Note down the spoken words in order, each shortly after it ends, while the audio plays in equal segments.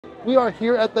We are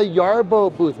here at the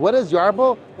Yarbo booth. What is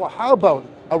Yarbo? Well, how about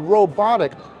a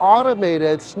robotic,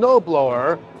 automated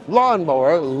snowblower,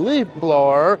 lawnmower, leaf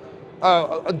blower,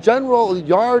 a general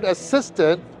yard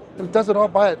assistant, and it does it all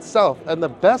by itself. And the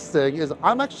best thing is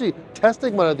I'm actually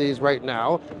testing one of these right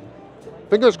now.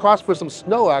 Fingers crossed for some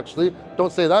snow, actually.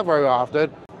 Don't say that very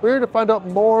often. We're here to find out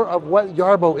more of what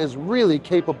Yarbo is really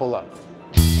capable of.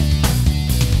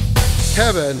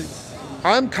 Kevin,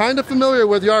 I'm kind of familiar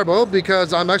with Yarbo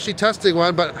because I'm actually testing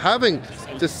one, but having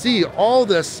to see all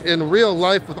this in real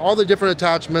life with all the different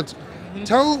attachments,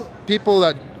 tell people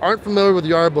that aren't familiar with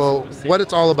Yarbo what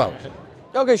it's all about.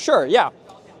 Okay, sure, yeah.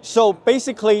 So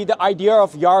basically the idea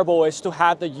of Yarbo is to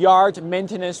have the yard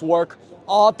maintenance work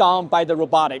all done by the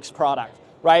robotics product,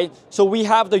 right? So we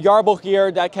have the Yarbo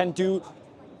here that can do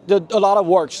a lot of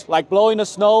works, like blowing the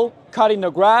snow, cutting the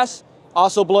grass,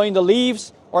 also blowing the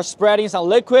leaves, or spreading some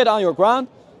liquid on your ground.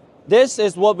 This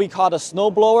is what we call the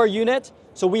snowblower unit.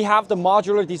 So we have the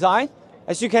modular design.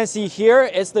 As you can see here,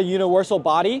 it's the universal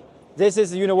body. This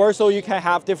is universal, you can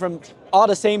have all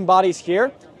the same bodies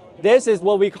here. This is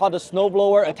what we call the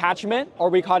snowblower attachment, or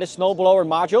we call it snowblower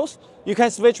modules. You can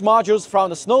switch modules from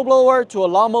the snowblower to a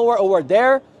lawnmower over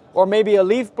there, or maybe a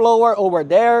leaf blower over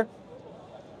there,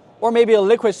 or maybe a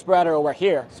liquid spreader over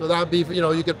here. So that would be,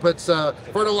 you could put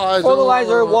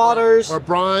fertilizer, waters, or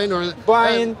brine,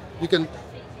 You can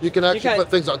actually put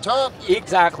things on top.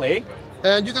 Exactly.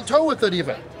 And you can tow with it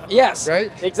even. Yes,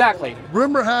 right? Exactly.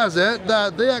 Rumor has it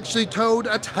that they actually towed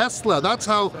a Tesla. That's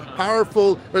how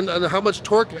powerful and how much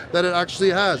torque that it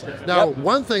actually has. Now,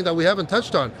 one thing that we haven't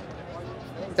touched on,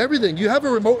 everything, you have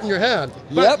a remote in your hand,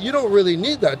 but you don't really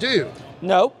need that, do you?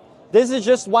 No. This is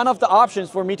just one of the options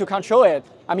for me to control it.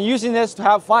 I'm using this to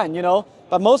have fun,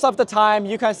 but most of the time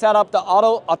you can set up the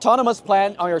autonomous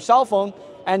plan on your cell phone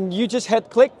and you just hit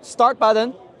click start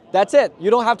button. That's it. You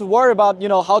don't have to worry about,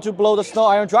 how to blow the snow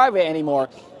on your driveway anymore.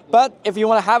 But if you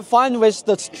want to have fun with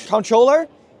the controller,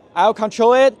 I'll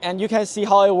control it and you can see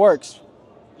how it works.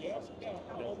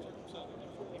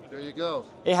 There you go.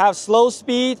 It has slow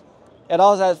speed. It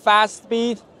also has fast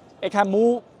speed. It can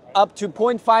move up to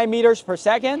 0.5 meters per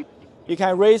second. You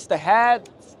can raise the head,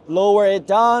 lower it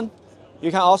down. You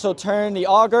can also turn the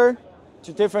auger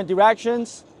to different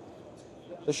directions.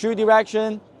 The shoe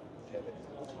direction.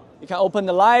 You can open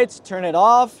the lights, turn it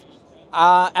off.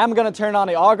 I'm gonna turn on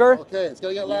the auger. Okay, it's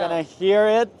gonna get loud. You're gonna hear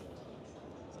it.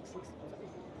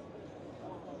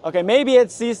 Okay, maybe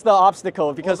it sees the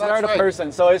obstacle because they're the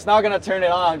person, so it's not gonna turn it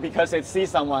on because it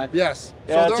sees someone. Yes.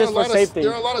 Yeah, so just for safety.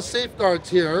 There are a lot of safeguards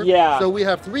here. Yeah. So we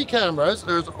have 3 cameras.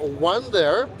 There's one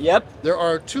there. Yep. There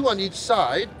are 2 on each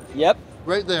side. Yep.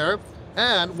 Right there.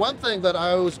 And one thing that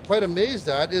I was quite amazed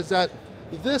at is that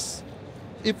this,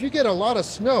 if you get a lot of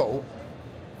snow,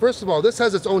 first of all, this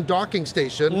has its own docking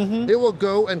station. It will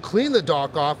go and clean the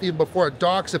dock off even before it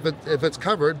docks if it's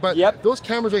covered. But those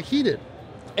cameras are heated.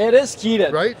 It is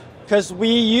heated. Right? Because we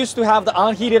used to have the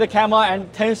unheated camera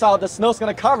and turns out the snow's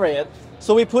gonna cover it.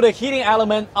 So we put a heating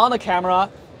element on the camera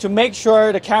to make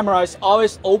sure the camera is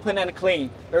always open and clean.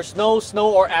 There's no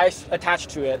snow or ice attached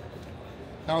to it.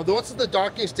 Now, what's the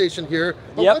docking station here?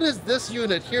 But what is this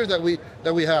unit here that we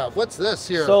have? What's this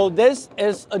here? So this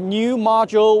is a new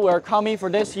module we're coming for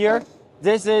this year.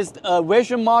 This is a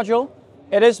vision module.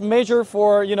 It is major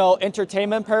for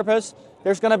entertainment purpose.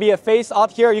 There's gonna be a face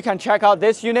out here. You can check out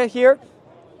this unit here.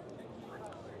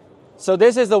 So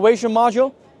this is the vision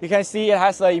module. You can see it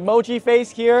has an emoji face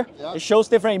here. It shows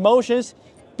different emotions.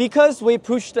 Because we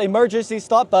pushed the emergency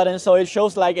stop button, so it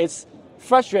shows like it's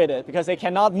frustrated because they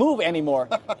cannot move anymore,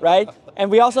 right?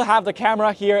 And we also have the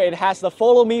camera here. It has the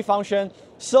follow me function.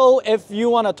 So if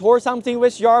you want to tour something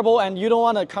with Yarbo and you don't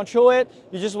want to control it,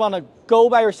 you just want to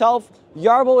go by yourself,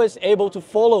 Yarbo is able to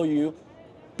follow you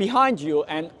behind you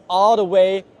and all the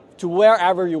way to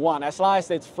wherever you want, as long as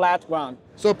it's flat ground.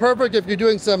 So perfect if you're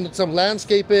doing some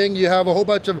landscaping, you have a whole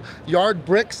bunch of yard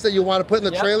bricks that you want to put in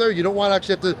the trailer, you don't want to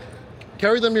actually have to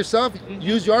carry them yourself,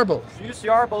 use Yarbo. Use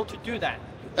Yarbo to do that.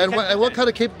 And what kind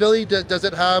of capability does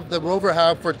it have, the Rover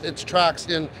have for its tracks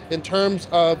in terms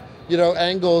of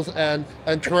angles and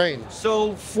terrain?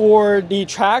 So for the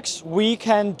tracks, we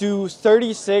can do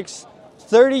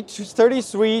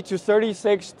 33 to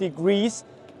 36 degrees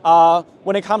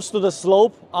when it comes to the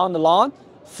slope on the lawn.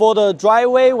 For the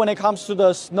driveway, when it comes to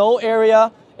the snow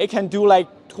area, it can do like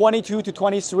 22 to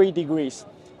 23 degrees.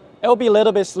 It will be a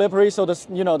little bit slippery, so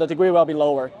the degree will be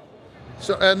lower.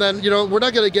 So, and then, we're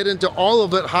not going to get into all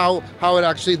of it, how it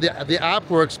actually, the app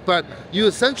works, but you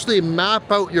essentially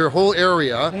map out your whole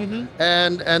area,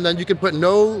 and then you can put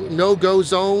no-go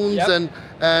zones, and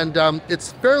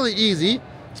it's fairly easy.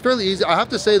 It's fairly easy. I have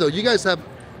to say, though, you guys have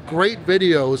great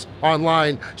videos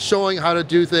online showing how to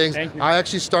do things. Thank you. I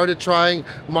actually started trying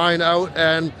mine out,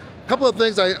 and a couple of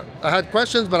things I had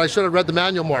questions, but I should have read the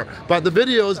manual more. But the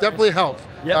videos definitely help.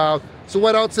 Yep. So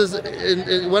what else is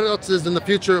in the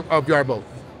future of Yarbo?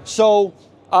 So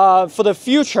for the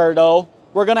future though,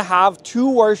 we're gonna have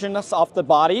two versions of the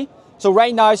body. So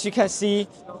right now, as you can see,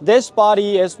 this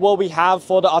body is what we have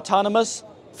for the autonomous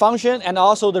function and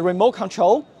also the remote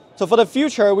control. So for the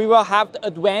future, we will have the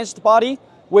advanced body,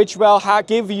 which will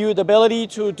give you the ability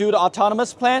to do the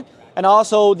autonomous plan and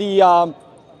also the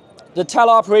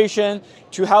teleoperation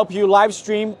to help you live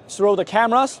stream through the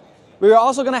cameras. We are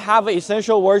also going to have an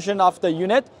essential version of the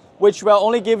unit, which will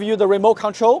only give you the remote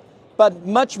control, but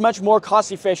much more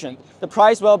cost efficient. The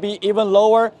price will be even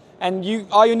lower, and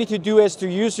all you need to do is to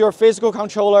use your physical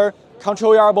controller,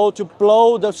 control Yarbo to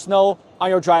blow the snow on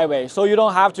your driveway. So you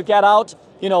don't have to get out,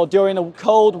 during the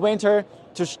cold winter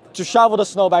to shovel the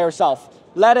snow by yourself.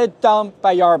 Let it done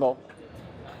by Yarbo.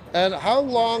 And how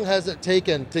long has it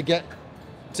taken to get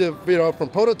to, from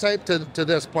prototype to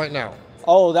this point now?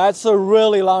 Oh, that's a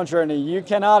really long journey. You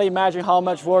cannot imagine how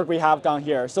much work we have done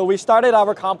here. So we started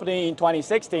our company in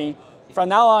 2016. From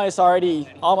now on, it's already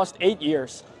almost 8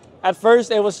 years. At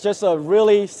first, it was just a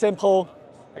really simple,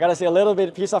 I gotta say, a little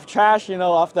bit piece of trash,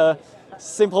 of the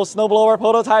simple snowblower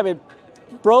prototype. It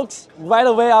broke right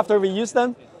away after we used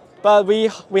them. But we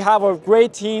have a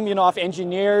great team, of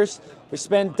engineers. We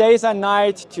spend days and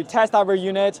nights to test our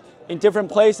unit in different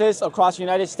places across the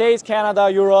United States, Canada,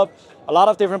 Europe, a lot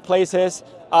of different places.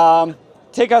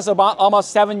 Take us about almost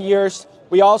 7 years.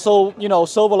 We also,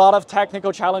 solve a lot of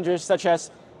technical challenges, such as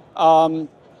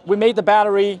we made the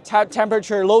battery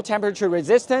low temperature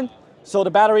resistant, so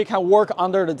the battery can work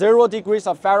under the 0 degrees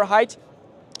of Fahrenheit.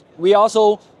 We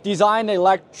also designed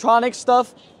electronic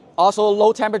stuff, also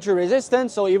low temperature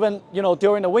resistant, so even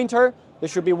during the winter, they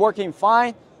should be working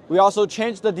fine. We also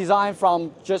changed the design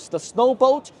from just the snow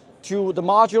boat to the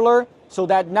modular, so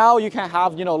that now you can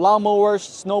have lawn mowers,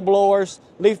 snow blowers,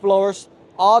 leaf blowers,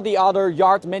 all the other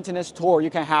yard maintenance tool you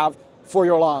can have for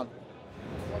your lawn.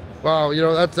 Wow,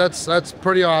 that's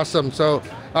pretty awesome. So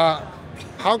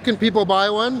how can people buy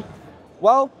one?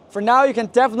 Well, for now you can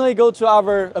definitely go to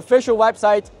our official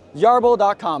website,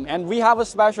 yarbo.com, and we have a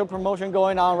special promotion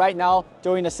going on right now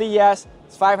during the CES.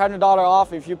 It's $500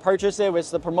 off if you purchase it with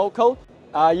the promo code.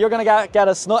 You're gonna get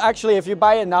a snow. Actually, if you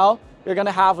buy it now, you're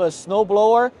gonna have a snow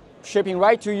blower shipping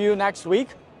right to you next week.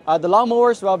 The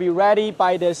lawnmowers will be ready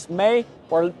by this May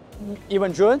or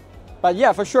even June. But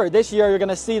yeah, for sure, this year you're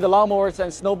gonna see the lawnmowers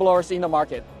and snow blowers in the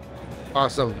market.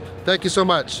 Awesome. Thank you so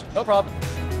much. No problem.